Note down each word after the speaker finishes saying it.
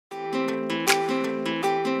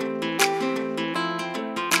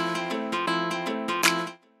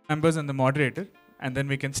members and the moderator, and then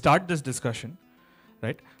we can start this discussion,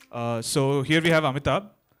 right? So here we have Amitabh.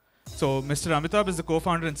 So Mr. Amitabh is the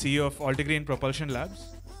co-founder and CEO of AltiGreen Propulsion Labs.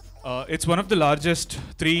 It's one of the largest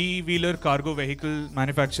three-wheeler cargo vehicle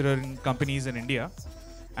manufacturer companies in India,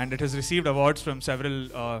 and it has received awards from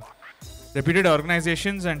several reputed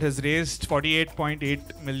organizations and has raised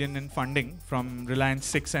 48.8 million in funding from Reliance,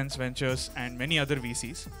 Six Sense Ventures, and many other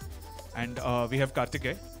VCs. And we have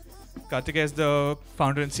Kartikey. Kartikey is the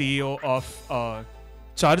founder and CEO of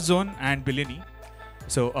Charge+Zone and Hariyani.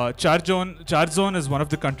 So Charge+Zone is one of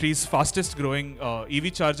the country's fastest growing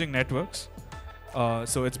EV charging networks.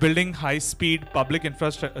 So it's building high-speed public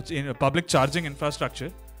charging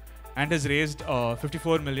infrastructure, and has raised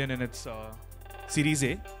 54 million in its Series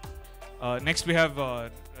A. Next we have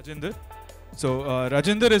Rajinder. So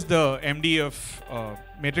Rajinder is the MD of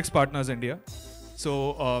Matrix Partners India. So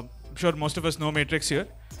I'm sure most of us know Matrix here.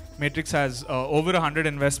 Matrix has over 100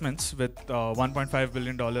 investments with $1.5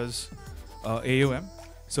 billion AUM.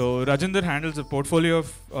 So Rajinder handles a portfolio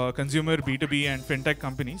of consumer, B2B and fintech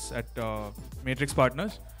companies at Matrix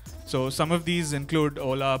Partners. So some of these include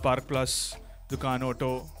Ola, Park Plus, Dukaan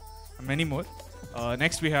Auto, and many more.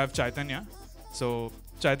 Next we have Chaitanya. So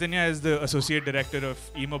Chaitanya is the Associate Director of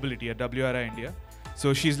E-Mobility at WRI India.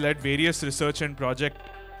 So she's led various research and project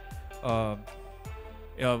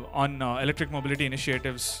on electric mobility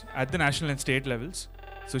initiatives at the national and state levels.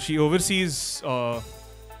 So she oversees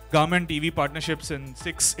government EV partnerships in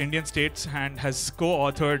 6 Indian states and has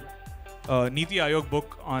co-authored Niti Aayog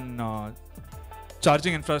book on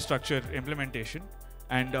charging infrastructure implementation.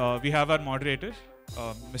 And we have our moderator,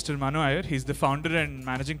 Mr. Manu Iyer. He's the founder and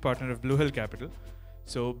managing partner of Bluehill Capital.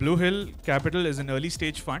 So Bluehill Capital is an early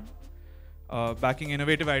stage fund backing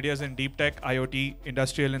innovative ideas in deep tech, IoT,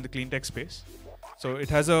 industrial and the clean tech space. So it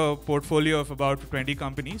has a portfolio of about 20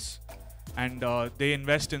 companies, and they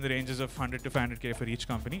invest in the ranges of 100 to 500K for each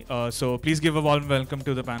company. So please give a warm welcome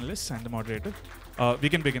to the panelists and the moderator. We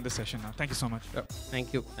can begin the session now. Thank you so much.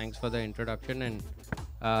 Thank you. Thanks for the introduction. And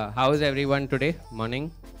how is everyone today?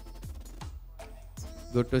 Morning.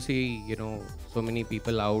 Good to see, so many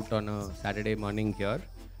people out on a Saturday morning here.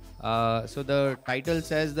 So the title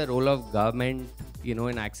says the role of government,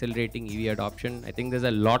 in accelerating EV adoption. I think there's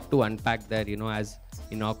a lot to unpack there, as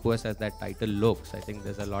innocuous as that title looks. I think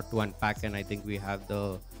there's a lot to unpack, and I think we have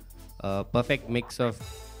the perfect mix of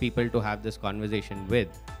people to have this conversation with.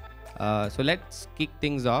 So let's kick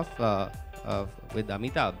things off with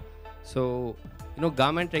Amitabh. So,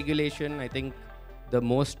 government regulation, I think the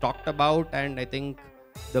most talked about, and I think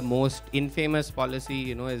the most infamous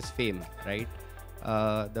policy, is FAME, right?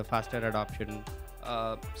 The faster adoption.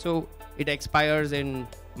 So it expires in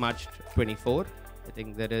March 24. I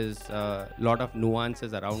think there is a lot of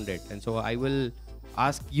nuances around it. And so I will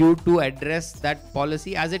ask you to address that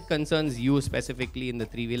policy as it concerns you specifically in the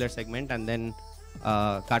three-wheeler segment, and then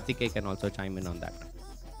Kartikey can also chime in on that.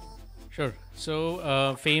 Sure.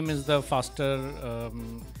 So FAME is the faster,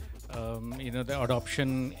 the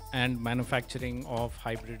adoption and manufacturing of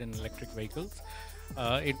hybrid and electric vehicles.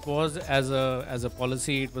 It was as a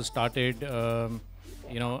policy. It was started,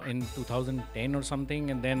 in 2010 or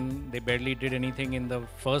something, and then they barely did anything in the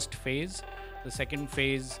first phase. The second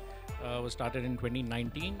phase was started in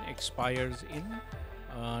 2019, expires in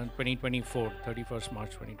 2024, 31st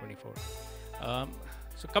March 2024.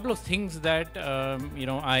 So a couple of things that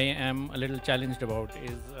I am a little challenged about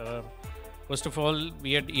is, first of all,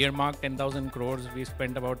 we had earmarked 10,000 crores. We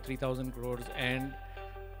spent about 3,000 crores, and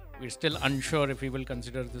we're still unsure if we will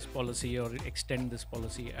consider this policy or extend this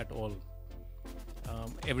policy at all.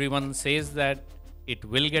 Everyone says that it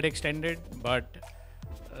will get extended, but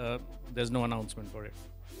there's no announcement for it.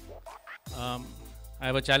 I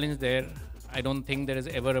have a challenge there. I don't think there is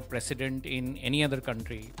ever a precedent in any other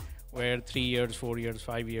country where 3 years, 4 years,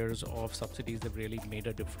 5 years of subsidies have really made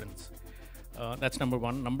a difference. That's number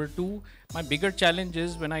one. Number two, my bigger challenge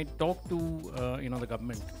is when I talk to the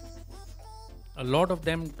government. A lot of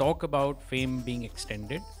them talk about FAME being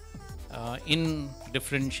extended in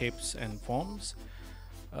different shapes and forms,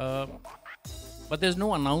 but there's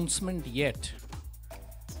no announcement yet.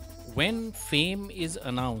 When FAME is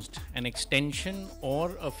announced, an extension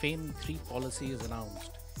or a FAME 3 policy is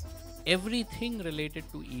announced, everything related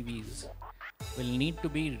to EVs will need to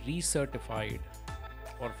be recertified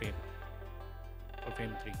for FAME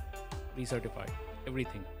 3, recertified,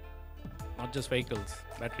 everything. Not just vehicles,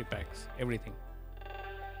 battery packs, everything.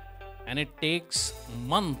 And it takes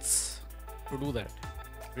months to do that.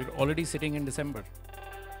 We're already sitting in December.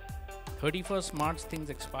 31st March, things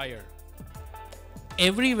expire.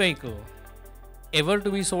 Every vehicle ever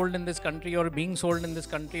to be sold in this country or being sold in this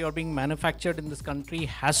country or being manufactured in this country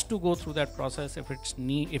has to go through that process if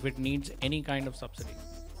it needs any kind of subsidy.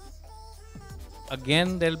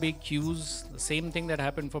 Again, there'll be queues. The same thing that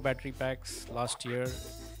happened for battery packs last year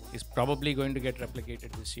is probably going to get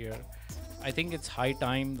replicated this year. I think it's high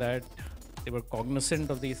time that they were cognizant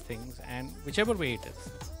of these things, and whichever way it is,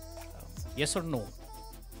 yes or no.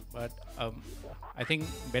 But I think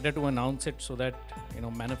better to announce it so that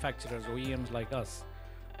manufacturers, OEMs like us,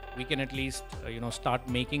 we can at least start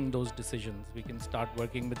making those decisions. We can start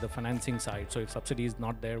working with the financing side. So if subsidy is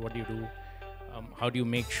not there, what do you do? How do you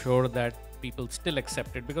make sure that people still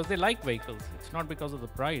accept it because they like vehicles? It's not because of the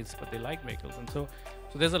price, but they like vehicles. And so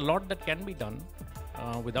there's a lot that can be done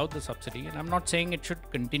without the subsidy. And I'm not saying it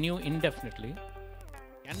should continue indefinitely.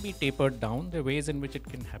 Can be tapered down. There are ways in which it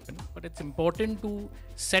can happen, but it's important to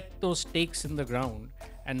set those stakes in the ground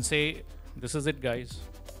and say, this is it, guys.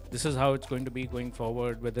 This is how it's going to be going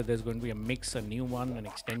forward, whether there's going to be a mix, a new one, an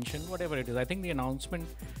extension, whatever it is. I think the announcement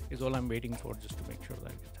is all I'm waiting for, just to make sure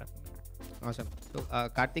that it's happening. Awesome. So,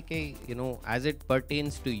 Kartikey, as it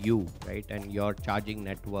pertains to you, right, and your charging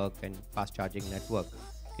network and fast charging network,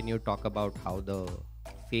 can you talk about how the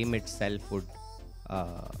FAME itself would,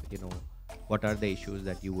 what are the issues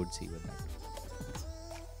that you would see with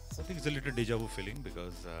that? I think it's a little deja vu feeling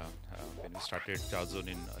because when we started Charge+Zone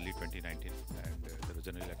in early 2019 and there were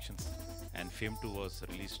general elections, and FAME 2 was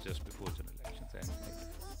released just before general elections, and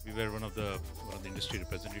we were one of the industry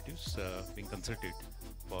representatives being consulted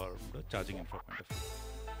for the charging infra point of view.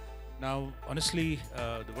 Now, honestly,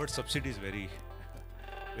 the word subsidy is very,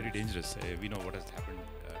 very dangerous. We know what has happened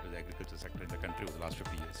to the agriculture sector in the country over the last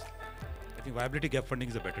 50 years. I think viability gap funding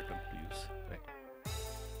is a better term to use. Right.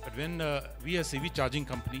 But when we as EV charging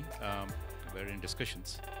company were in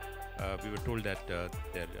discussions, we were told that there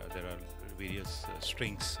are various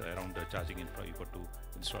strings around the charging infra. You got to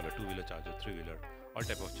install a two-wheeler charger, three-wheeler, all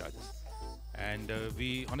type of chargers. And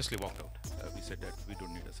we honestly walked out. We said that we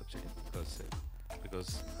don't need a subsidy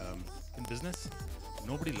because in business,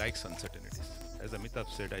 nobody likes uncertainties. As Amitabh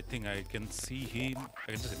said, I think I can see him,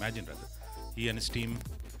 I can just imagine rather, he and his team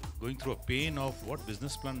going through a pain of what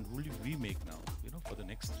business plan will we make now, for the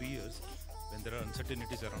next 3 years when there are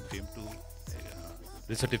uncertainties around FAME 2,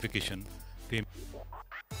 recertification, FAME.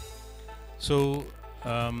 So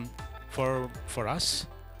for us,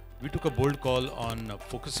 we took a bold call on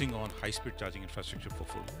focusing on high-speed charging infrastructure for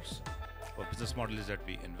 4 years. Our business model is that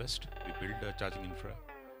we invest, we build a charging infra,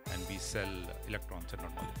 and we sell electrons and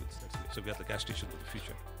not molecules. So we are the gas station of the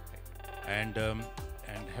future. And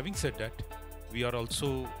having said that, we are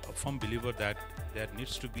also a firm believer that there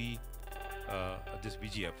needs to be this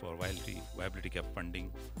VGF or viability gap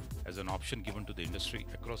funding as an option given to the industry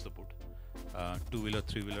across the board. Two-wheeler,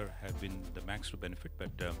 three-wheeler have been the max to benefit,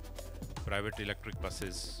 but private electric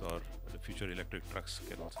buses or the future electric trucks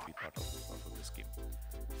can also be part of this scheme.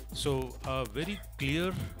 So very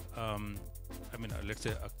clear, let's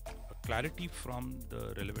say a clarity from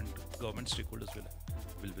the relevant government stakeholders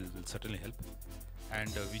will certainly help. And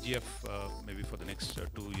VGF maybe for the next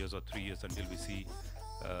 2 years or 3 years until we see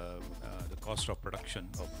the cost of production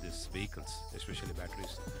of these vehicles, especially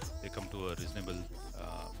batteries, they come to a reasonable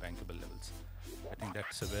bankable levels. I think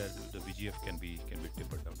that's where the VGF can be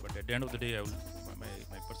tapered down. But at the end of the day,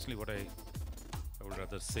 my personally what I would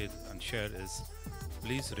rather say and share is,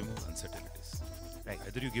 please remove uncertainties. Right.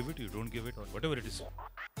 Either you give it, you don't give it, or whatever it is,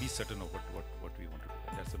 be certain of what we want to do.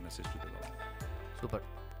 And that's the message to the government. Super.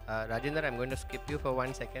 Rajinder, I'm going to skip you for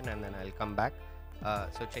 1 second and then I'll come back.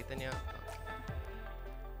 So Chaitanya,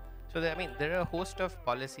 there are a host of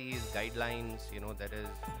policies, guidelines, there is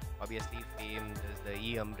obviously FAME, there's the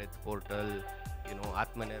e-Amrit portal,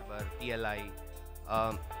 Atmanirbhar, PLI.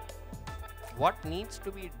 What needs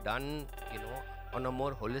to be done, on a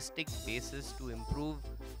more holistic basis to improve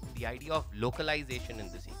the idea of localization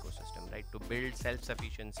in this ecosystem, right? To build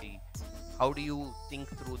self-sufficiency. How do you think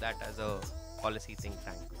through that as a policy think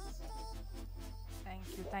tank?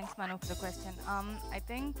 Thank you. Thanks, Manu, for the question. I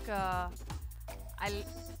think I'll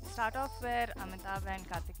start off where Amitabh and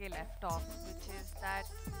Kartikey left off, which is that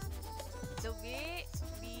the way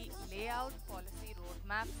we lay out policy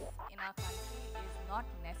roadmaps in our country is not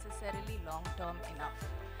necessarily long-term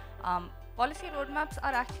enough. Policy roadmaps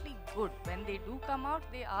are actually good. When they do come out,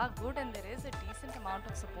 they are good, and there is a decent amount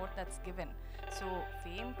of support that's given. So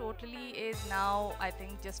FAME totally is now, I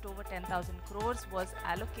think, just over 10,000 crores was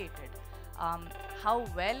allocated. How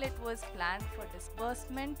well it was planned for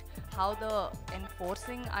disbursement, how the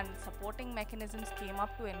enforcing and supporting mechanisms came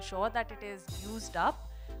up to ensure that it is used up,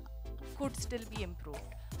 could still be improved.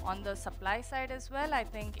 On the supply side as well, I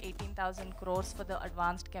think 18,000 crores for the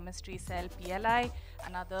advanced chemistry cell PLI,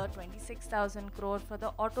 another 26,000 crore for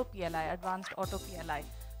the auto PLI, advanced auto PLI.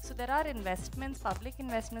 So there are investments, public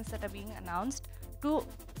investments that are being announced to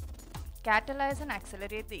catalyze and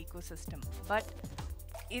accelerate the ecosystem. But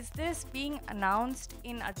is this being announced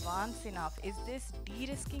in advance enough? Is this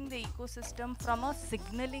de-risking the ecosystem from a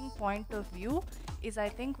signaling point of view? Is, I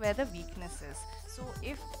think, where the weakness is. So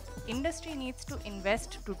if industry needs to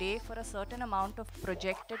invest today for a certain amount of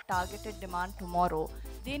projected targeted demand tomorrow,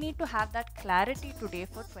 they need to have that clarity today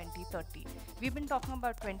for 2030. We've been talking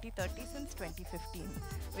about 2030 since 2015.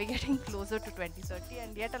 We're getting closer to 2030,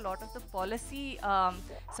 and yet a lot of the policy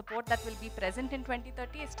support that will be present in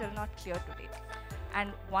 2030 is still not clear today.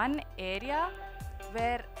 And one area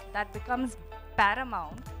where that becomes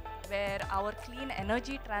paramount, where our clean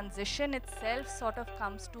energy transition itself sort of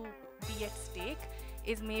comes to be at stake,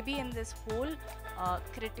 is maybe in this whole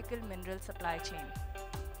critical mineral supply chain.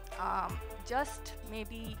 Just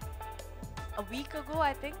maybe a week ago,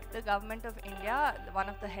 I think the government of India, one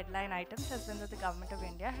of the headline items has been that the government of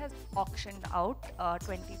India has auctioned out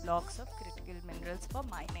 20 blocks of critical minerals for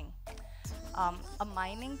mining. A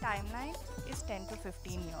mining timeline is 10 to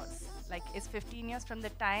 15 years. Like, is 15 years from the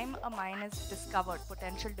time a mine is discovered,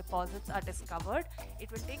 potential deposits are discovered.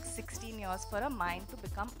 It will take 16 years for a mine to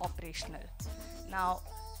become operational. Now,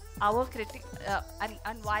 our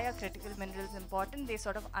and why are critical minerals important? They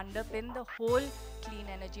sort of underpin the whole clean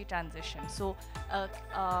energy transition. So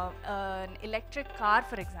an electric car,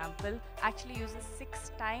 for example, actually uses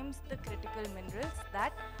 6 times the critical minerals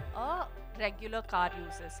that a regular car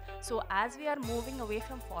uses. So as we are moving away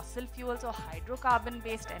from fossil fuels or hydrocarbon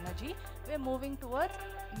based energy, we're moving towards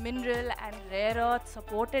mineral and rare earth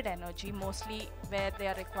supported energy, mostly where they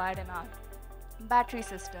are required in our battery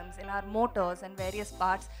systems, in our motors and various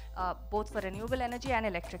parts, both for renewable energy and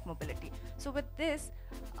electric mobility. So with this,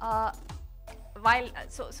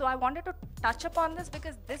 so I wanted to touch upon this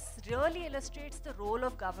because this really illustrates the role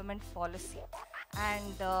of government policy,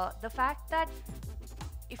 and the fact that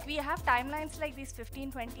if we have timelines like these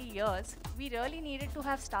 15-20 years, we really needed to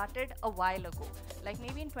have started a while ago. Like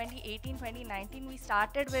maybe in 2018, 2019, we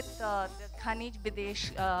started with the Khanij Bidesh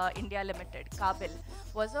India Limited, Kabil,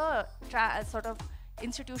 was a sort of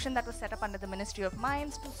institution that was set up under the Ministry of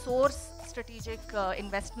Mines to source strategic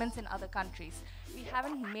investments in other countries. We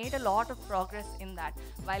haven't made a lot of progress in that.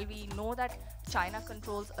 While we know that China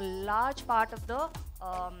controls a large part of the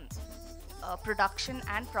production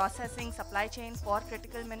and processing supply chain for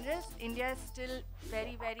critical minerals, India is still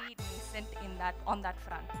very, very nascent in that, on that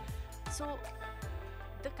front. So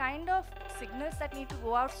the kind of signals that need to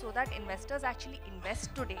go out so that investors actually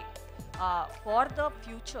invest today for the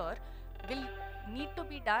future will need to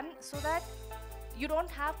be done so that you don't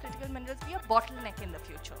have critical minerals be a bottleneck in the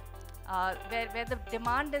future. Where the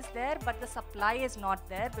demand is there but the supply is not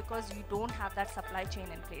there because you don't have that supply chain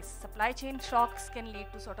in place. Supply chain shocks can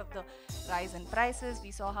lead to sort of the rise in prices.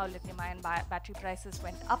 We saw how lithium-ion battery prices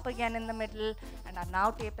went up again in the middle and are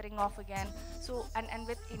now tapering off again. So, and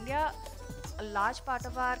with India, a large part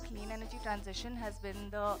of our clean energy transition has been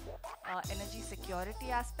the energy security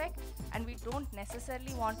aspect, and we don't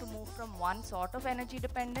necessarily want to move from one sort of energy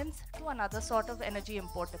dependence to another sort of energy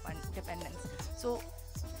import dependence. So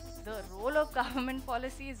the role of government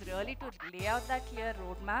policy is really to lay out that clear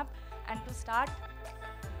roadmap and to start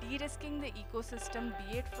de-risking the ecosystem,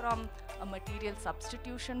 be it from a material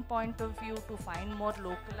substitution point of view to find more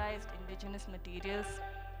localized indigenous materials,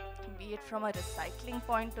 be it from a recycling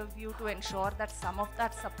point of view to ensure that some of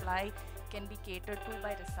that supply can be catered to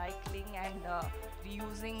by recycling and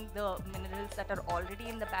reusing the minerals that are already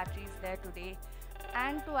in the batteries there today,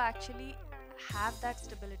 and to actually have that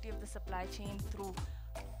stability of the supply chain through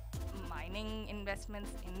mining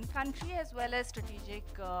investments in country as well as strategic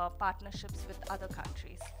partnerships with other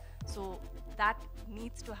countries. So that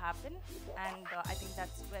needs to happen, and I think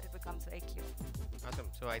that's where it becomes very clear. Awesome.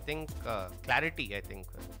 So I think clarity, I think,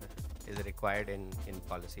 is required in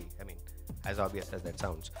policy. I mean, as obvious as that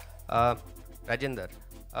sounds. Rajinder,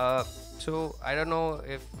 so I don't know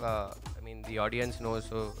if, I mean, the audience knows,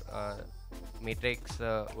 so Matrix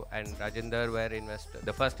and Rajinder were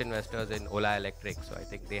the first investors in Ola Electric, so I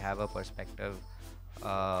think they have a perspective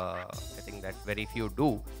I think that very few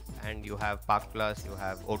do, and you have Park Plus, you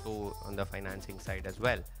have O2 on the financing side as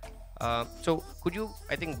well. So could you,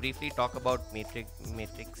 I think, briefly talk about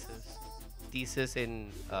Matrix's thesis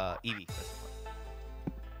in EV first of all?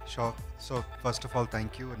 Sure. So first of all,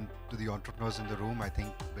 thank you, and to the entrepreneurs in the room. I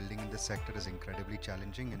think building in this sector is incredibly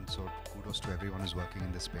challenging, and so kudos to everyone who's working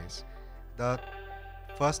in this space. The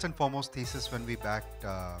First and foremost thesis when we backed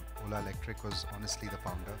Ola Electric was honestly the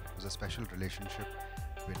founder. It was a special relationship.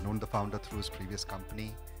 We had known the founder through his previous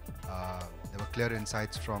company. There were clear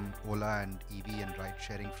insights from Ola and EV and ride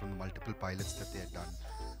sharing from the multiple pilots that they had done.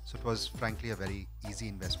 So it was frankly a very easy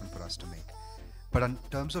investment for us to make. But in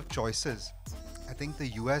terms of choices, I think the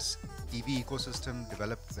US EV ecosystem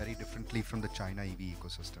developed very differently from the China EV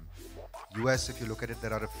ecosystem. US, if you look at it,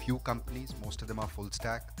 there are a few companies, most of them are full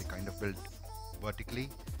stack. They kind of build vertically.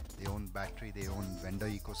 They own battery, they own vendor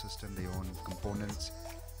ecosystem, they own components.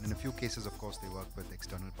 And in a few cases, of course, they work with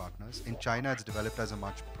external partners. In China, it's developed as a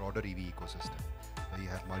much broader EV ecosystem, where you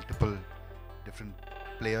have multiple different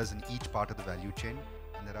players in each part of the value chain,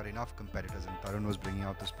 and there are enough competitors. And Tarun was bringing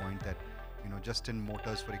out this point that, you know, just in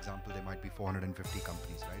motors, for example, there might be 450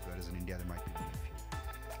 companies, right? Whereas in India, there might be very few.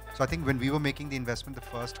 So I think when we were making the investment, the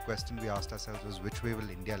first question we asked ourselves was, which way will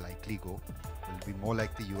India likely go? Will it be more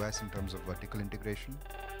like the US in terms of vertical integration,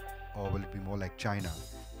 or will it be more like China?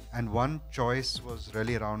 And one choice was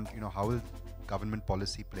really around, you know, how will government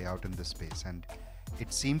policy play out in this space? And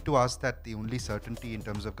it seemed to us that the only certainty in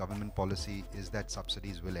terms of government policy is that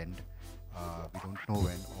subsidies will end. We don't know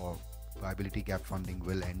when, or viability gap funding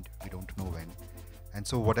will end. We don't know when. And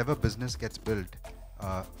so whatever business gets built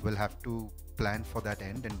will have to plan for that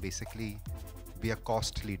end and basically be a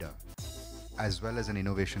cost leader as well as an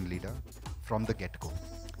innovation leader from the get-go.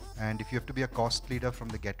 And if you have to be a cost leader from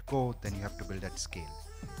the get-go, then you have to build at scale.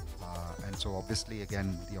 And so obviously,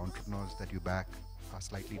 again, the entrepreneurs that you back are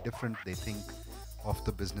slightly different. They think of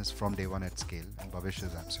the business from day one at scale, and Bhavish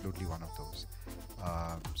is absolutely one of those.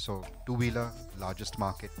 So two-wheeler, largest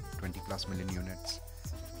market, 20 plus million units.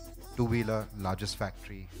 Two-wheeler, largest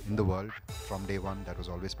factory in the world from day one. That was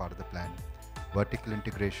always part of the plan. Vertical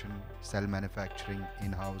integration, cell manufacturing,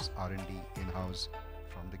 in-house, R&D, in-house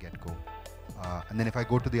from the get-go. And then if I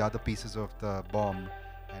go to the other pieces of the bomb,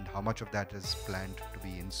 and how much of that is planned to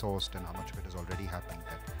be insourced and how much of it has already happened,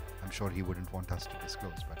 that I'm sure he wouldn't want us to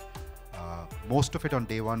disclose. But most of it on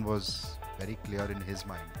day one was very clear in his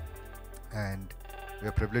mind. And we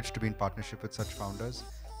are privileged to be in partnership with such founders.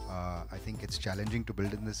 I think it's challenging to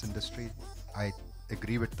build in this industry. I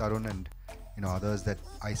agree with Tarun and others that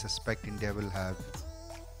I suspect India will have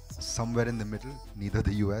somewhere in the middle, neither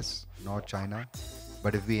the US nor China.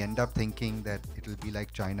 But if we end up thinking that it will be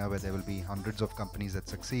like China, where there will be hundreds of companies that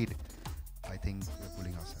succeed, I think we're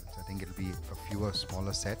fooling ourselves. I think it'll be a fewer,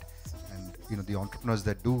 smaller set. And the entrepreneurs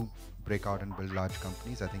that do break out and build large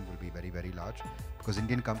companies, I think will be very, very large. Because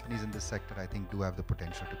Indian companies in this sector, I think, do have the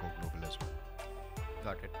potential to go global as well.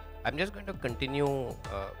 Got it. I'm just going to continue,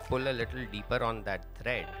 pull a little deeper on that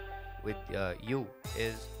thread with you.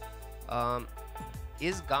 Is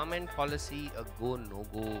government policy a go,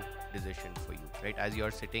 no-go decision for you, right? As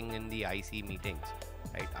you're sitting in the IC meetings,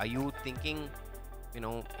 right? Are you thinking,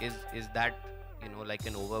 is that, like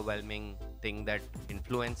an overwhelming thing that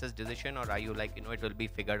influences decision, or are you like, it will be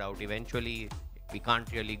figured out eventually? We can't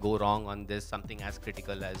really go wrong on this, something as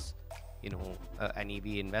critical as, an EV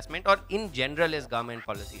investment, or in general is government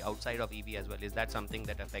policy outside of EV as well? Is that something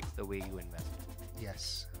that affects the way you invest?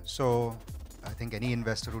 Yes. So I think any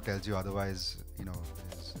investor who tells you otherwise,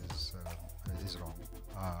 is wrong.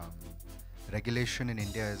 Regulation in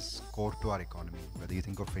India is core to our economy. Whether you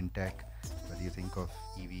think of fintech, whether you think of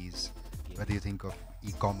EVs, whether you think of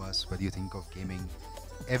e-commerce, whether you think of gaming,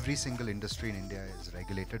 every single industry in India is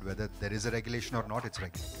regulated. Whether there is a regulation or not, it's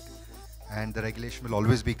regulated. And the regulation will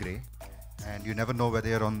always be grey. And you never know whether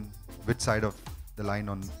you're on which side of the line,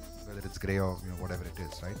 on whether it's grey or whatever it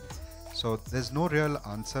is, right? So there's no real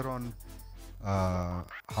answer on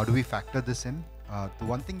how do we factor this in. The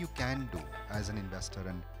one thing you can do as an investor,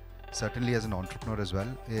 and certainly as an entrepreneur as well,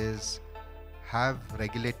 is have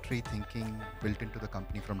regulatory thinking built into the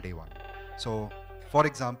company from day one. So, for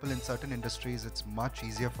example, in certain industries, it's much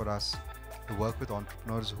easier for us to work with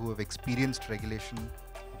entrepreneurs who have experienced regulation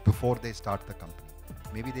before they start the company.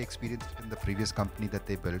 Maybe they experienced it in the previous company that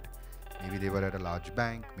they built. Maybe they were at a large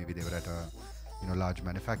bank. Maybe they were at a large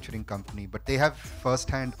manufacturing company. But they have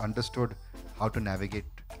firsthand understood how to navigate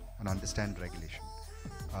and understand regulation.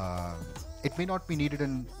 It may not be needed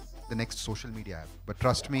in the next social media app, but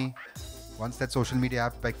trust me, once that social media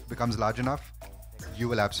app becomes large enough, you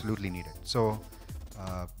will absolutely need it. So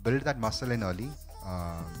build that muscle in early.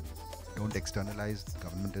 Don't externalize.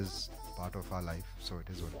 Government is part of our life, so it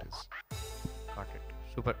is what it is. Got it.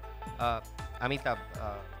 Super. Amitabh,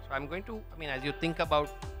 so I'm going to, as you think about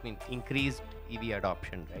increased EV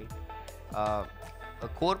adoption, right? A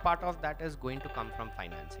core part of that is going to come from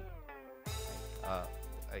financing.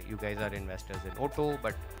 You guys are investors in auto,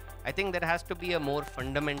 but I think there has to be a more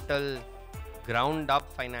fundamental ground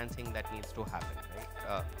up financing that needs to happen,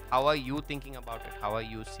 how are you thinking about it? How are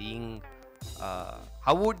you seeing?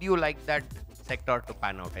 How would you like that sector to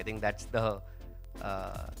pan out? I think that's the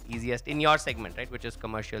easiest in your segment, right? Which is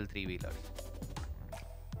commercial three-wheelers.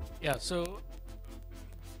 Yeah. So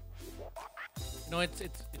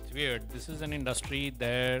it's weird. This is an industry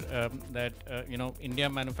there that India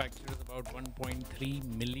manufactures about 1.3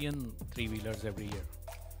 million three-wheelers every year.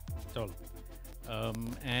 That's all.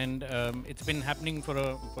 And it's been happening for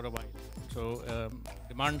a while. So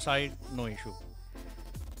demand side, no issue.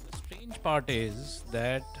 The strange part is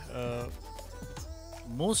that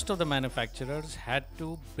most of the manufacturers had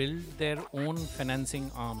to build their own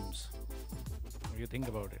financing arms. If you think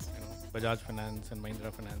about it, Bajaj Finance and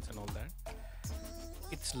Mahindra Finance and all that.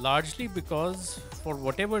 It's largely because, for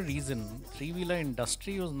whatever reason, three-wheeler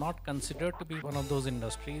industry was not considered to be one of those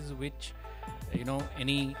industries which,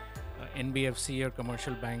 any NBFC or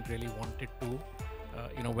commercial bank really wanted to,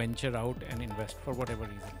 venture out and invest for whatever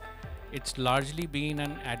reason. It's largely been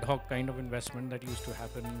an ad hoc kind of investment that used to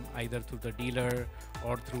happen either through the dealer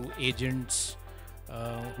or through agents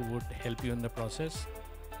who would help you in the process.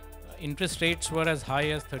 Interest rates were as high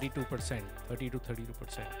as 30 to 32%.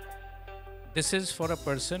 This is for a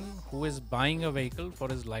person who is buying a vehicle for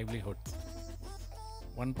his livelihood.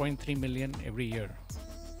 1.3 million every year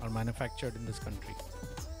are manufactured in this country.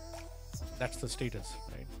 That's the status,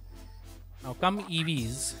 right? Now come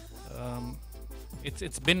EVs,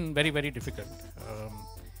 it's been very, very difficult.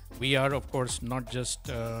 We are, of course, not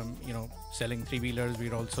just selling three-wheelers.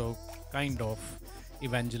 We're also kind of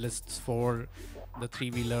evangelists for the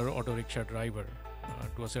three-wheeler auto rickshaw driver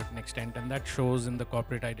to a certain extent, and that shows in the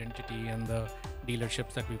corporate identity and the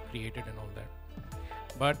dealerships that we've created and all that.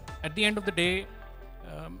 But at the end of the day,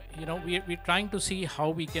 we're trying to see how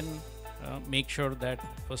we can make sure that,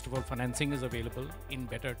 first of all, financing is available in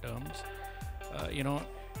better terms.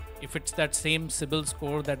 If it's that same CIBIL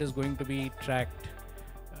score that is going to be tracked,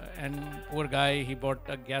 and poor guy, he bought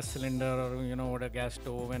a gas cylinder or a gas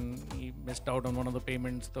stove and he missed out on one of the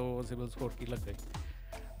payments, so CIBIL score ki lag gayi.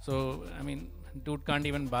 So, dude can't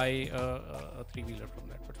even buy a three-wheeler from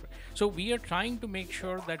that perspective. So we are trying to make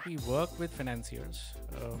sure that we work with financiers.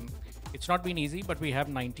 It's not been easy, but we have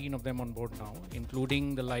 19 of them on board now,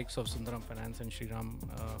 including the likes of Sundaram Finance and Shriram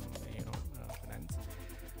Finance.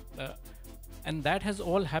 And that has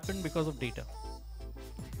all happened because of data.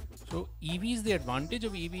 So EVs, the advantage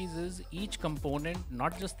of EVs is each component,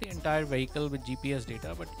 not just the entire vehicle with GPS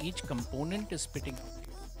data, but each component is spitting out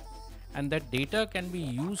data. And that data can be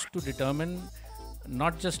used to determine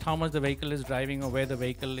not just how much the vehicle is driving or where the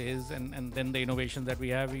vehicle is, and then the innovations that we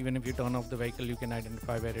have. Even if you turn off the vehicle, you can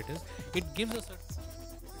identify where it is. It gives us a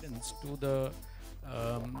confidence to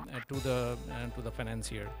the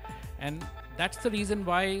financier, and that's the reason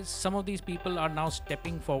why some of these people are now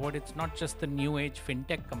stepping forward. It's not just the new age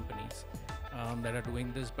fintech companies that are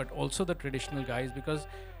doing this, but also the traditional guys, because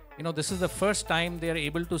this is the first time they are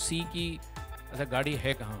able to see ki aisa gaadi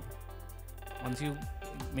hai kahan. Once you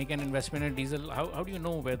make an investment in diesel, how do you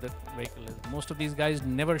know where the vehicle is? Most of these guys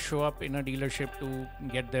never show up in a dealership to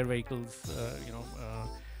get their vehicles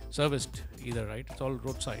serviced either, right? It's all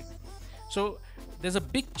roadside. So there's a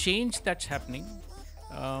big change that's happening.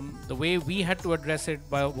 The way we had to address it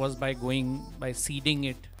was by seeding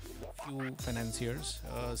it. Few financiers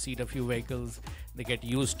seed a few vehicles. They get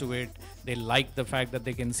used to it. They like the fact that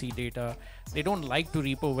they can see data. They don't like to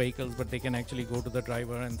repo vehicles, but they can actually go to the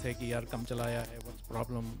driver and say, "Ki yaar, kam chalaya hai, what's the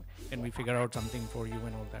problem? Can we figure out something for you?"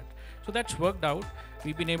 and all that. So that's worked out.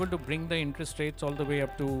 We've been able to bring the interest rates all the way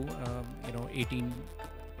up to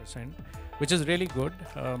 18%, which is really good.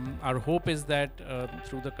 Our hope is that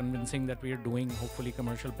through the convincing that we are doing, hopefully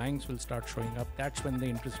commercial banks will start showing up. That's when the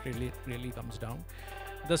interest really comes down.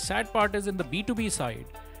 The sad part is in the B2B side,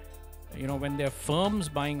 when there are firms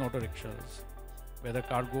buying auto rickshaws, whether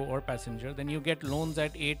cargo or passenger, then you get loans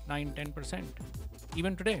at 8, 9, 10%,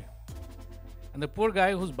 even today. And the poor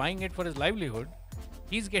guy who's buying it for his livelihood,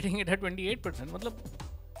 he's getting it at 28%. Matlab,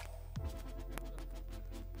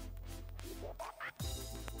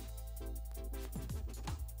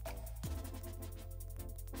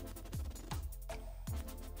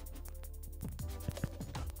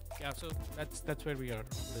 yeah, so that's where we are on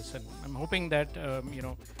this, and I'm hoping that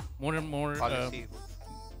more and more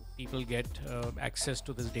people get access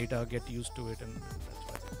to this data, get used to it, and that's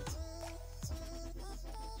why.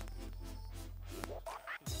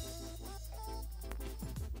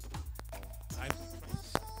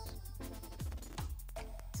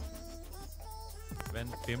 When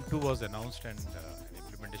FAME2 was announced and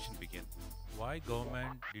implementation began, why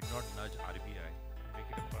government did not nudge RBI and make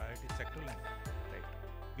it a priority sector lending? Right.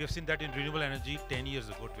 We have seen that in renewable energy 10 years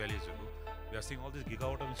ago, 12 years ago. We are seeing all this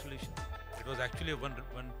gigawatt of installation. It was actually one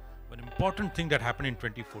important thing that happened in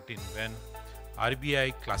 2014 when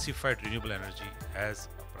RBI classified renewable energy as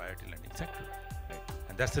a priority lending sector. Right?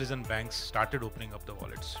 And that's the reason banks started opening up the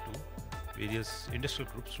wallets to various industrial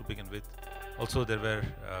groups to begin with. Also, there were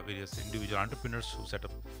various individual entrepreneurs who set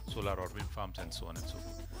up solar or wind farms and so on and so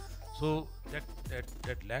forth. So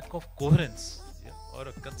that lack of coherence, yeah, or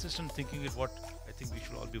a consistent thinking is what I think we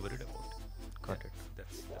should all be worried about. Got it.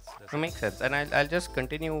 That's That makes sense. And I'll just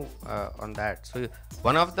continue on that. So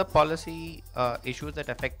one of the policy issues that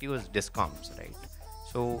affect you is discoms, right?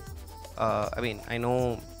 So, I mean, I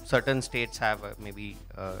know certain states have maybe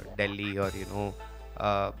Delhi or,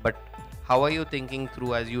 but how are you thinking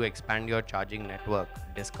through as you expand your charging network,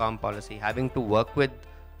 discom policy, having to work with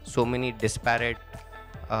so many disparate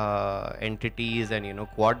entities and,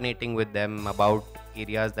 coordinating with them about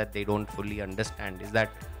areas that they don't fully understand?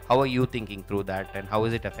 How are you thinking through that, and how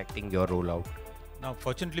is it affecting your rollout? Now,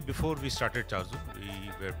 fortunately, before we started Charge+Zone,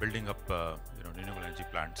 we were building up, renewable energy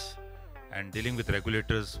plants, and dealing with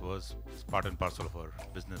regulators was part and parcel of our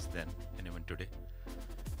business then and even today.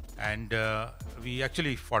 And we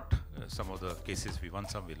actually fought some of the cases. We won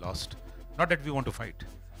some, we lost. Not that we want to fight,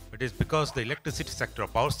 but it's because the electricity sector,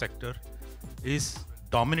 power sector, is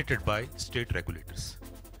dominated by state regulators.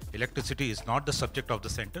 Electricity is not the subject of the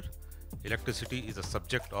center. Electricity is a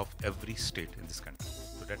subject of every state in this country.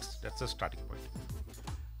 So that's a starting point.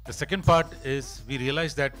 The second part is we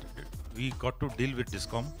realized that we got to deal with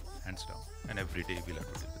discom hands down, and every day we'll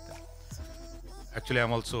have to deal with them. Actually,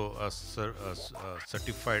 I'm also a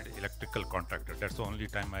certified electrical contractor. That's the only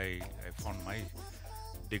time I found my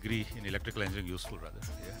degree in electrical engineering useful, rather.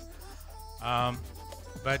 Yeah.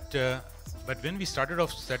 But when we started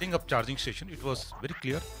off setting up charging station, it was very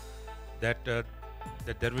clear that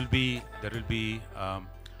there will be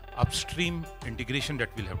upstream integration that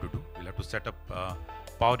we'll have to do. We'll have to set up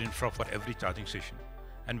power infra for every charging station,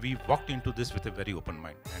 and we walked into this with a very open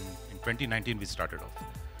mind. And in 2019 we started off.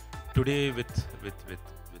 Today, with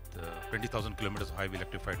 20,000 kilometers of highway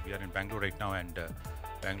electrified, we are in Bangalore right now, and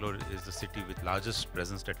Bangalore is the city with largest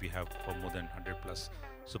presence that we have for more than 100 plus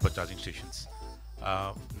supercharging stations.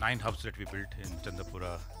 9 hubs that we built in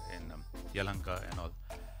Chandapura, in Yelahanka and all.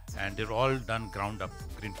 And they're all done ground up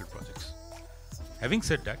greenfield projects. Having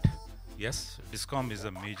said that, yes, discom is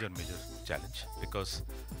a major challenge because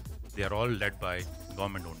they are all led by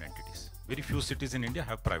government owned entities. Very few cities in India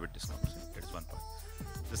have private discoms. That is one part.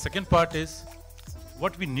 The second part is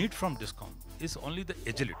what we need from discom is only the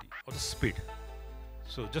agility or the speed.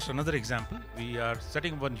 So just another example, we are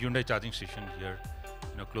setting one Hyundai charging station here,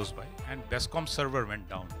 close by, and Bescom server went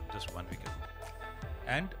down just 1 week ago.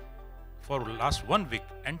 And for last 1 week,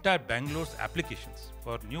 entire Bangalore's applications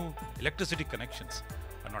for new electricity connections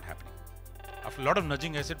are not happening. After a lot of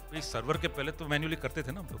nudging, I said, "Hey, server ke pehle to manually karte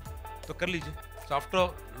the na hum log, to kar lijiye." So after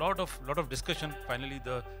a lot of discussion, finally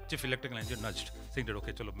the chief electrical engineer nudged, saying that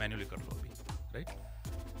okay, chalo manually kar lo abhi, right?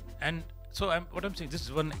 And so what I'm saying, this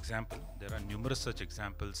is one example. There are numerous such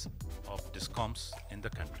examples of discoms in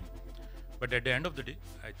the country. But at the end of the day,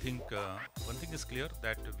 I think one thing is clear,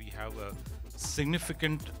 that we have a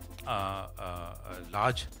significant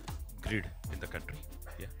large grid in the country.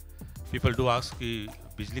 Yeah, people do ask,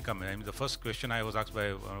 "Bijli kam hai?" I mean, the first question I was asked by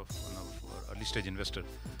one of early stage investor,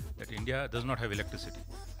 that India does not have electricity.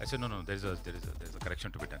 I said, no, there is a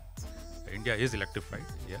correction to be done. India is electrified.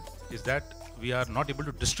 Yeah, is that we are not able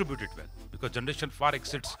to distribute it well, because generation far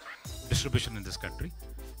exceeds distribution in this country.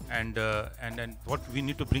 And what we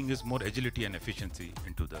need to bring is more agility and efficiency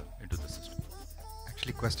into the system.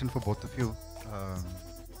 Actually, question for both of you.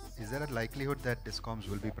 Is there a likelihood that discoms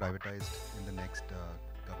will be privatized in the next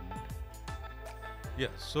government?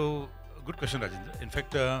 Yeah, so good question, Rajinder. In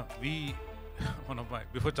fact,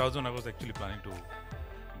 before Charge+Zone, I was actually planning to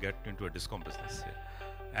get into a discom business. Yeah.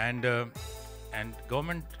 And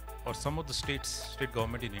government or some of the state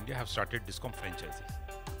government in India have started discom franchises.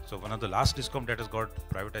 So one of the last discom that has got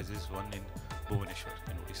privatized is one in Bhubaneswar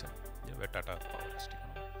in Odisha, where Tata Power is taken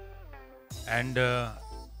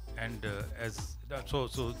over.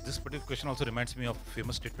 So this particular question also reminds me of a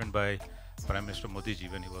famous statement by Prime Minister Modi ji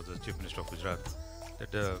when he was the Chief Minister of Gujarat,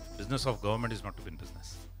 that the business of government is not to win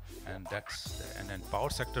business, and then power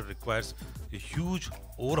sector requires a huge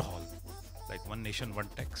overhaul, like one nation, one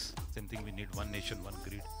tax. Same thing, we need one nation, one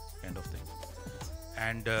grid kind of thing.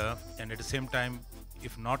 And at the same time,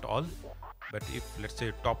 if not all, but if let's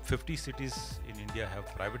say top 50 cities in India have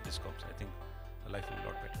private discoms, I think life will be a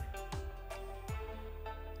lot better.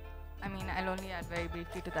 I mean, I'll only add very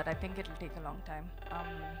briefly to that. I think it'll take a long time.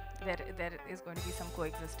 There is going to be some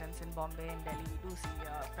coexistence in Bombay and Delhi. We do see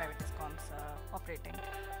private discoms operating,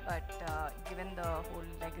 but given the whole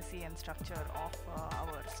legacy and structure of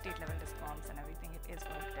our state-level discoms and everything, it is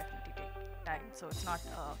going to definitely take time. So it's not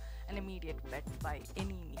an immediate bet by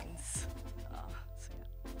any means. So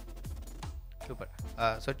yeah. Super.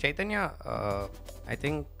 So Chaitanya, I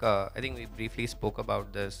think we briefly spoke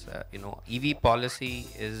about this. EV policy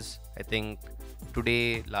is, I think,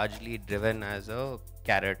 today largely driven as a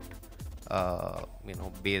carrot,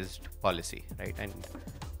 based policy, right? And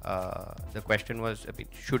the question was,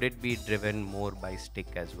 should it be driven more by stick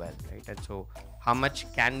as well, right? And so, how much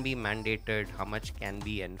can be mandated? How much can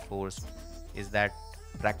be enforced? Is that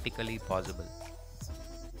practically possible?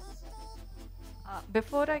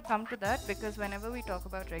 Before I come to that, because whenever we talk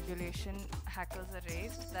about regulation, hackers are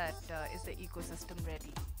raised that is the ecosystem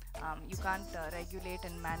ready? You can't regulate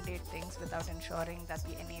and mandate things without ensuring that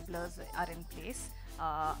the enablers are in place,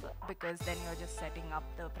 because then you're just setting up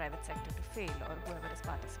the private sector to fail, or whoever is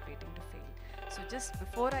participating to fail. So just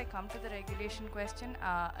before I come to the regulation question,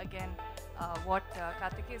 again, what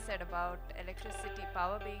Kartikey said about electricity,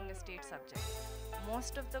 power being a state subject,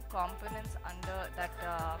 most of the components under that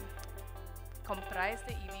comprise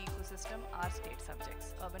the EV ecosystem are state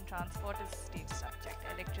subjects. Urban transport is a state subject.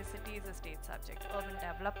 Electricity is a state subject. Urban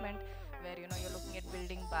development, where you're looking at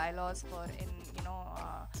building bylaws for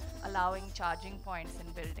allowing charging points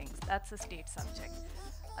in buildings, that's a state subject.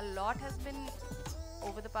 A lot has been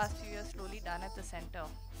over the past few years slowly done at the center.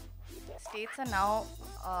 States are now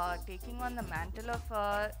taking on the mantle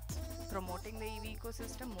of promoting the EV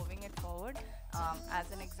ecosystem, moving it forward. As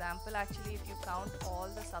an example, actually, if you count all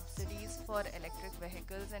the subsidies for electric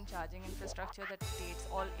vehicles and charging infrastructure that states,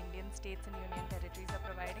 all Indian states and union territories are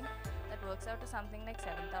providing, that works out to something like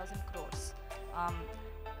 7,000 crores,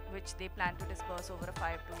 which they plan to disperse over a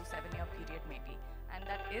 5 to 7 year period maybe. And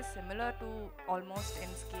that is similar to almost in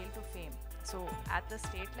scale to fame. So at the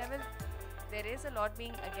state level, there is a lot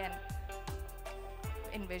being, again,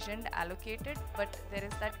 envisioned, allocated, but there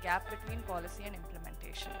is that gap between policy and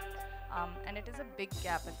implementation. And it is a big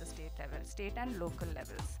gap at the state level, state and local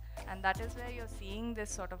levels. And that is where you're seeing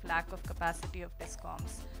this sort of lack of capacity of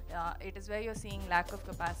discoms. It is where you're seeing lack of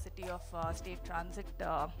capacity of state transit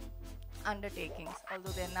undertakings,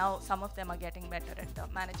 although they're now, some of them are getting better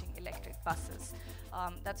at managing electric buses.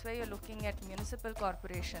 That's where you're looking at municipal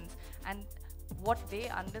corporations and what they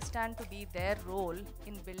understand to be their role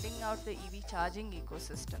in building out the EV charging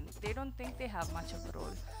ecosystem. They don't think they have much of a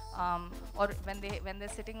role. Or when they're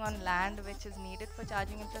sitting on land which is needed for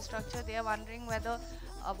charging infrastructure, they are wondering whether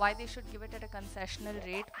why they should give it at a concessional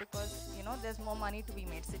rate, because there's more money to be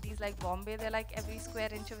made. Cities like Bombay, they're like, every square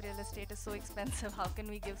inch of real estate is so expensive. How can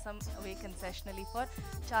we give some away concessionally for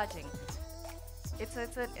charging? It's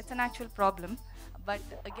an actual problem. But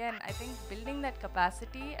again, I think building that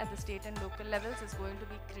capacity at the state and local levels is going to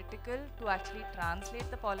be critical to actually translate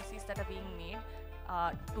the policies that are being made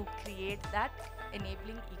to create that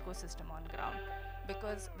enabling ecosystem on ground.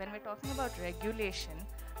 Because when we're talking about regulation,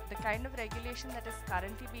 the kind of regulation that is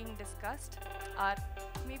currently being discussed are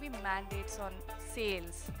maybe mandates on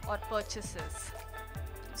sales or purchases.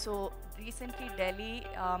 So recently, Delhi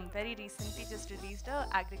very recently just released an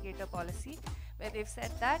aggregator policy where they've said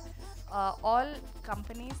that all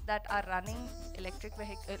companies that are running electric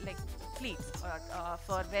vehicle like fleets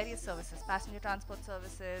for various services, passenger transport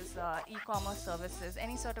services, e-commerce services,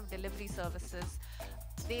 any sort of delivery services,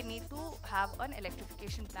 they need to have an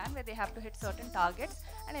electrification plan where they have to hit certain targets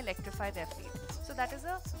and electrify their fleet. So that is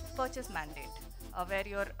a purchase mandate where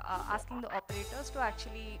you're asking the operators to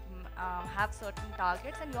actually have certain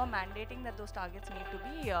targets, and you're mandating that those targets need to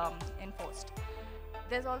be enforced.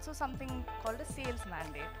 There's also something called a sales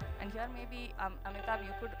mandate, and here maybe Amitabh,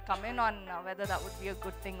 you could come in on whether that would be a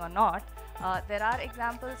good thing or not. There are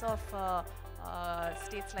examples of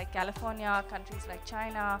states like California, countries like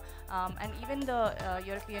China, and even the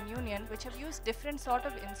European Union, which have used different sort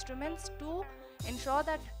of instruments to ensure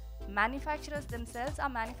that manufacturers themselves are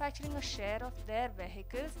manufacturing a share of their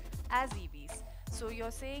vehicles as EVs. So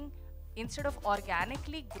you're saying, instead of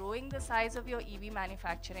organically growing the size of your EV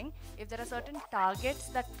manufacturing, if there are certain targets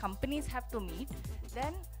that companies have to meet,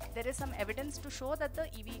 then there is some evidence to show that the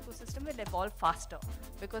EV ecosystem will evolve faster.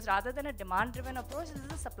 Because rather than a demand-driven approach, this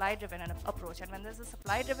is a supply-driven approach. And when there's a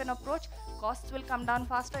supply-driven approach, costs will come down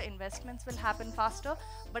faster, investments will happen faster.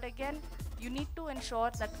 But again, you need to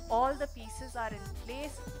ensure that all the pieces are in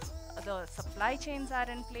place, the supply chains are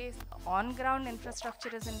in place, on-ground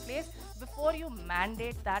infrastructure is in place before you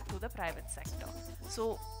mandate that to the private sector.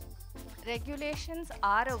 So regulations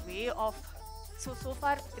are a way of so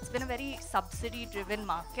far it's been a very subsidy-driven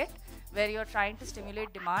market where you're trying to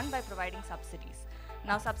stimulate demand by providing subsidies.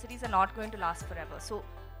 Now subsidies are not going to last forever. So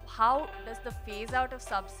how does the phase out of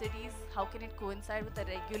subsidies, how can it coincide with the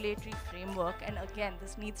regulatory framework? And again,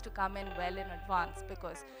 this needs to come in well in advance,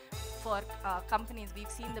 because for companies, we've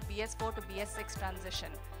seen the BS4 to BS6 transition.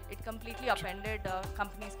 It completely upended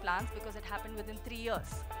companies' plans because it happened within 3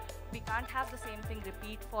 years. We can't have the same thing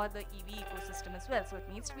repeat for the EV ecosystem as well. So it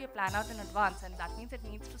needs to be a plan out in advance, and that means it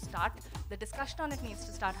needs to start, the discussion on it needs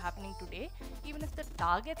to start happening today, even if the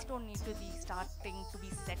targets don't need to be starting to be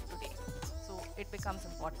set today. So it becomes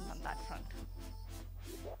important on that front.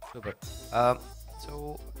 Super.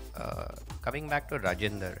 Coming back to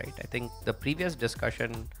Rajinder, right? I think the previous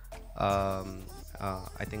discussion,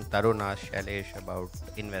 I think Tarun asked Shailesh about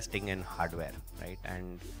investing in hardware, right?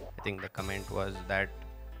 And I think the comment was that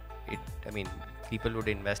people would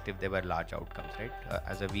invest if there were large outcomes, right?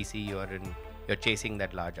 As a VC, you're chasing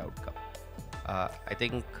that large outcome. I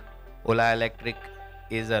think Ola Electric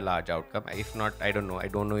is a large outcome. If not, I don't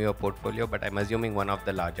know your portfolio, but I'm assuming one of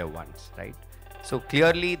the larger ones, right? So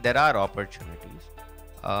clearly there are opportunities.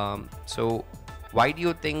 So why do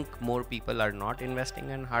you think more people are not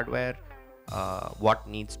investing in hardware? What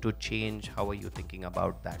needs to change? How are you thinking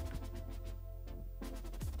about that?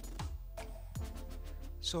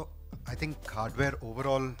 So I think hardware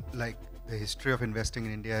overall, like the history of investing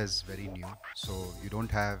in India is very new. So you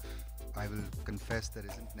don't have, I will confess, there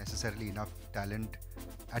isn't necessarily enough talent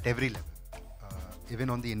at every level. Even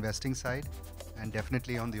on the investing side and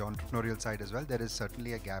definitely on the entrepreneurial side as well, there is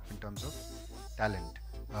certainly a gap in terms of talent.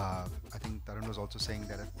 I think Tarun was also saying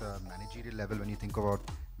that at the managerial level, when you think about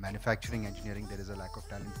manufacturing engineering, there is a lack of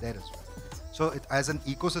talent there as well. So as an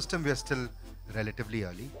ecosystem, we are still relatively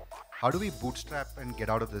early. How do we bootstrap and get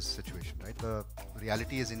out of this situation, right? The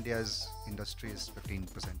reality is India's industry is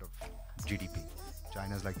 15% of GDP.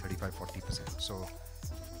 China's like 35-40%. So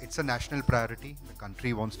it's a national priority. The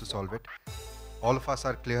country wants to solve it. All of us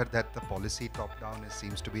are clear that the policy top-down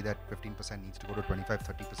seems to be that 15% needs to go to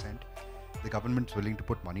 25-30%. The government's willing to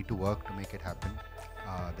put money to work to make it happen.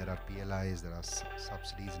 There are PLIs, there are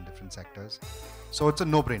subsidies in different sectors. So it's a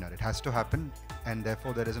no-brainer. It has to happen, and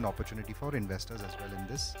therefore there is an opportunity for investors as well in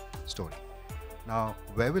this story. Now,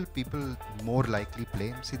 where will people more likely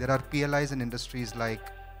play? See, there are PLIs in industries like,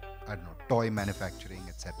 I don't know, toy manufacturing,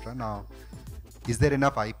 etc. Now, is there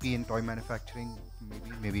enough IP in toy manufacturing?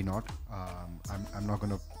 Maybe, maybe not. I'm not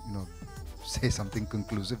going to, say something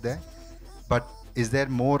conclusive there. But is there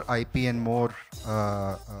more IP and more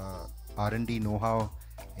R&D know-how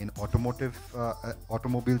in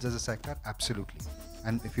automobiles as a sector? Absolutely.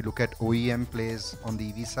 And if you look at OEM plays on the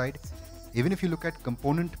EV side, even if you look at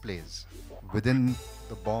component plays within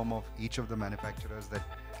the BOM of each of the manufacturers that,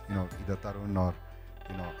 either Tarun or,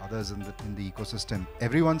 others in the ecosystem,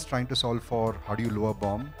 everyone's trying to solve for how do you lower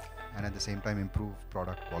BOM and at the same time improve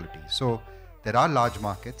product quality. So there are large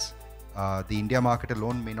markets. The India market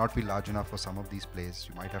alone may not be large enough for some of these plays.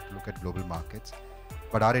 You might have to look at global markets.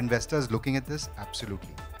 But are investors looking at this?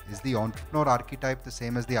 Absolutely. Is the entrepreneur archetype the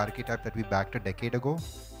same as the archetype that we backed a decade ago?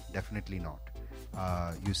 Definitely not.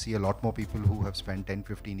 You see a lot more people who have spent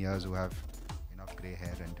 10-15 years who have enough grey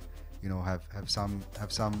hair and have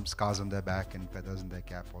some scars on their back and feathers in their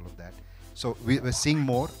cap, all of that. So we're seeing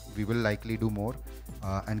more. We will likely do more,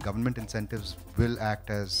 and government incentives will act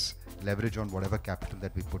as leverage on whatever capital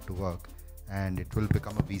that we put to work, and it will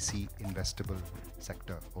become a VC investable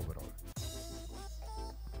sector overall.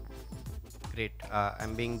 Great.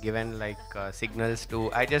 I'm being given signals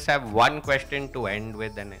to. I just have one question to end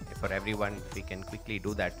with, and for everyone, if we can quickly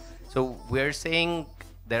do that. So we're saying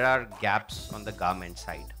there are gaps on the garment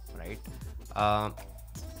side, right?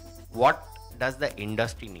 What does the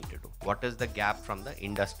industry need to do? What is the gap from the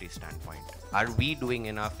industry standpoint? Are we doing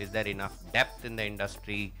enough? Is there enough depth in the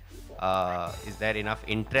industry? Is there enough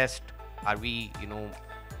interest? Are we,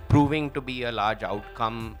 proving to be a large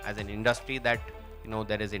outcome as an industry that,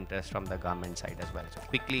 there is interest from the government side as well? So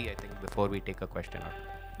quickly, I think, before we take a question out.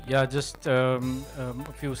 Yeah, just a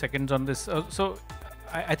few seconds on this. So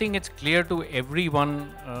I think it's clear to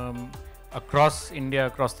everyone across India,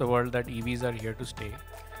 across the world, that EVs are here to stay.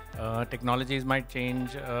 Technologies might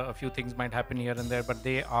change, a few things might happen here and there, but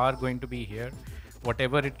they are going to be here.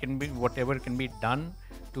 Whatever can be done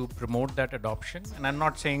to promote that adoption. And I'm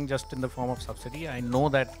not saying just in the form of subsidy. I know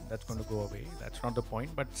that that's going to go away. That's not the point.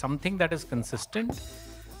 But something that is consistent,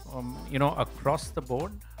 across the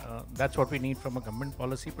board. That's what we need from a government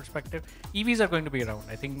policy perspective. EVs are going to be around.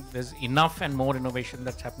 I think there's enough and more innovation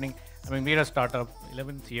that's happening. I mean, we're a startup,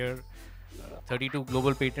 11th year. 32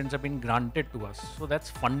 global patents have been granted to us. So that's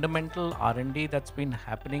fundamental R&D that's been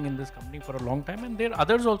happening in this company for a long time, and there are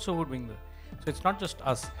others also who are doing that. So it's not just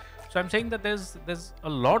us. So I'm saying that there's a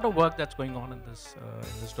lot of work that's going on in this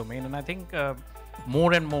domain, and I think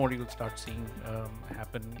more and more you'll start seeing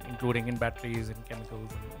happen, including in batteries and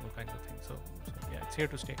chemicals and all kinds of things. So yeah, it's here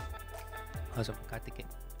to stay. Awesome. Kartikey.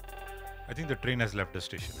 I think the train has left the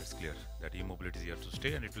station. It's clear that e-mobility is here to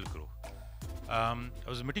stay and it will grow. I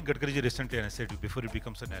was meeting Gadkariji recently and I said, before it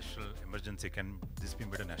becomes a national emergency, can this be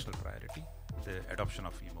made a national priority, the adoption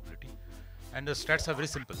of e-mobility? And the stats are very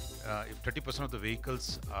simple. If 30% of the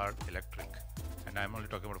vehicles are electric, and I'm only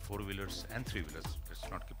talking about four-wheelers and three-wheelers, let's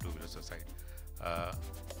not keep two-wheelers aside,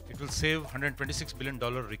 it will save $126 billion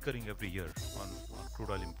recurring every year on crude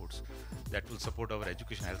oil imports. That will support our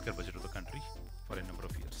education healthcare budget of the country for a number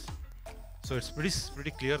of years. So it's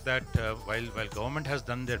pretty clear that while government has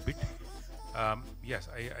done their bit, yes,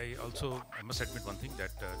 I must admit one thing,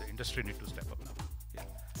 that the industry need to step up now. Yeah.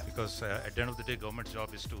 Because at the end of the day, government's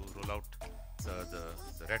job is to roll out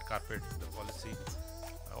the red carpet, the policy.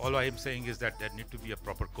 All I am saying is that there need to be a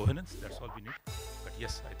proper coherence. That's all we need. But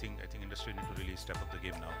yes, I think industry need to really step up the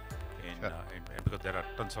game now, and because there are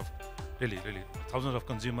tons of really thousands of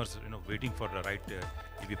consumers, waiting for the right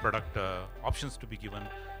EV product options to be given,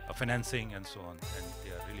 financing and so on, and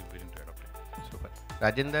they are really willing to adopt it. Super.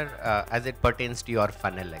 Rajinder, as it pertains to your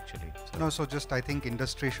funnel actually. So just I think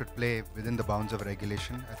industry should play within the bounds of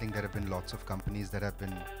regulation. I think there have been lots of companies that have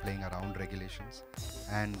been playing around regulations,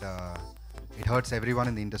 and it hurts everyone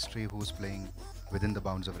in the industry who's playing within the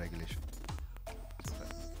bounds of regulation. Super.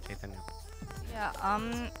 Chaitanya. Yeah,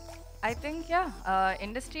 I think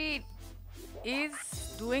industry is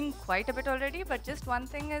doing quite a bit already, but just one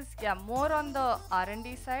thing is, more on the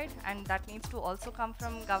R&D side, and that needs to also come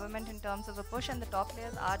from government in terms of a push, and the top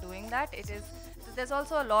players are doing that. There's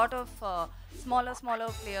also a lot of smaller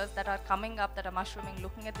players that are coming up, that are mushrooming,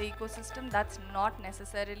 looking at the ecosystem. That's not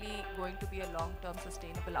necessarily going to be a long-term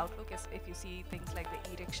sustainable outlook. If you see things like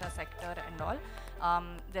the e-rickshaw sector and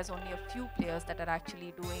all, there's only a few players that are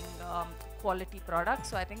actually doing quality products.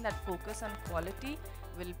 So I think that focus on quality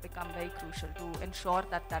will become very crucial to ensure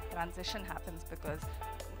that transition happens, because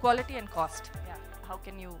quality and cost, how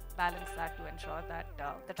can you balance that to ensure that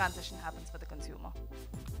the transition happens for the consumer?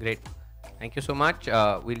 Great. Thank you so much.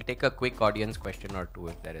 We'll take a quick audience question or two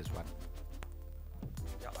if there is one.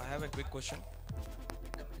 Yeah, I have a quick question.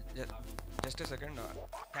 Just a second.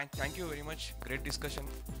 Thank you very much. Great discussion.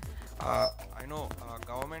 I know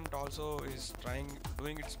government also is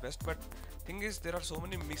doing its best, but thing is there are so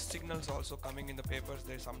many mixed signals also coming in the papers.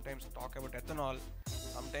 They sometimes talk about ethanol,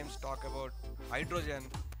 sometimes talk about hydrogen,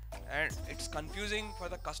 and it's confusing for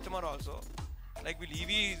the customer also. Like, will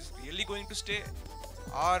EV is really going to stay,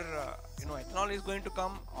 or ethanol is going to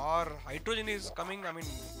come, or hydrogen is coming? I mean,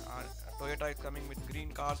 Toyota is coming with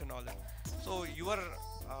green cars and all that. So your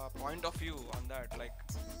point of view on that, like,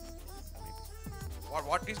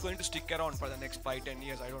 what is going to stick around for the next 5-10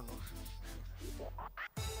 years? I don't know.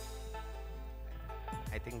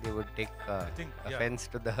 I think they would take offense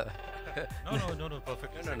to the. No,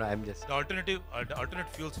 perfect. No, I'm just. The alternate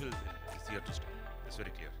fuels is here to stay. It's very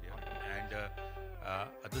clear. Yeah. And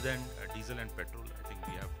other than diesel and petrol, I think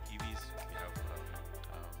we have EVs, we have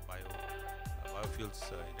biofuels,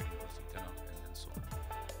 ethanol, and so on.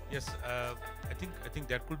 Yes, I think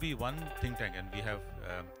that could be one think tank, and we have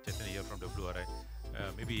Chaitanya here from WRI.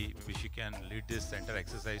 Maybe she can lead this entire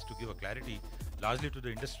exercise to give a clarity largely to the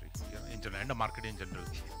industry, in general, and the market in general,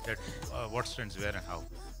 that what trends where and how.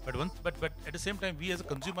 But at the same time, we as a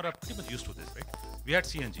consumer are pretty much used to this, right? We had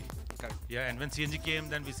CNG, Correct. Yeah, and when CNG came,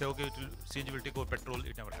 then we say, okay, CNG will take over petrol.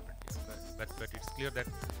 It never happened. Yeah. But it's clear that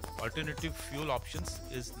alternative fuel options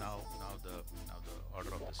is now the order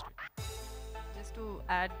of the state. Just to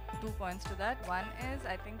add 2 points to that. One is,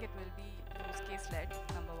 I think it will be use case led,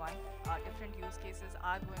 number one. Different use cases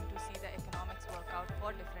are going to see the economics work out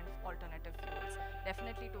for different alternative fuels.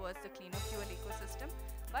 Definitely towards the cleaner fuel ecosystem,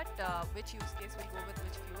 but which use case will go with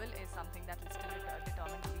which fuel is something that will still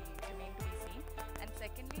remain to be seen. And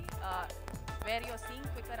secondly, where you're seeing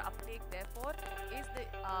quicker uptake, therefore, is the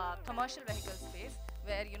commercial vehicle space,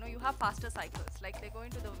 where you have faster cycles. Like, the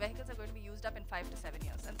vehicles are going to be used up in 5 to 7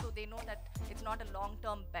 years, and so they know that it's not a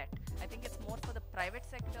long-term bet. I think it's more for the private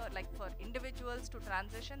sector, like for individuals to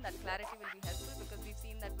transition. That clarity will be helpful, because we've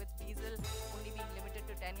seen that with diesel only being limited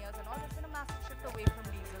to 10 years and all, there's been a massive shift away from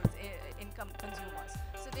diesels in consumers.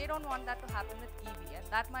 So they don't want that to happen with EV, and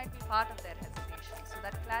that might be part of their hesitation. So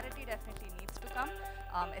that clarity definitely needs to come,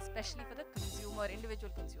 especially for the individual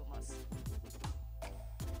consumers.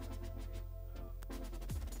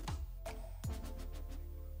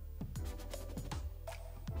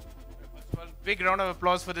 Big round of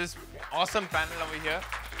applause for this awesome panel over here.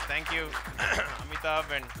 Thank you,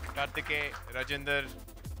 Amitabh and Kartikey, Rajinder.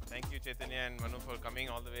 Thank you, Chaitanya and Manu, for coming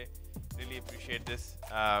all the way. Really appreciate this.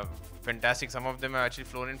 Fantastic. Some of them are actually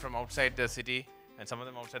flown in from outside the city and some of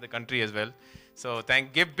them outside the country as well. So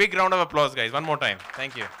give big round of applause, guys. One more time.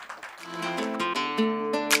 Thank you.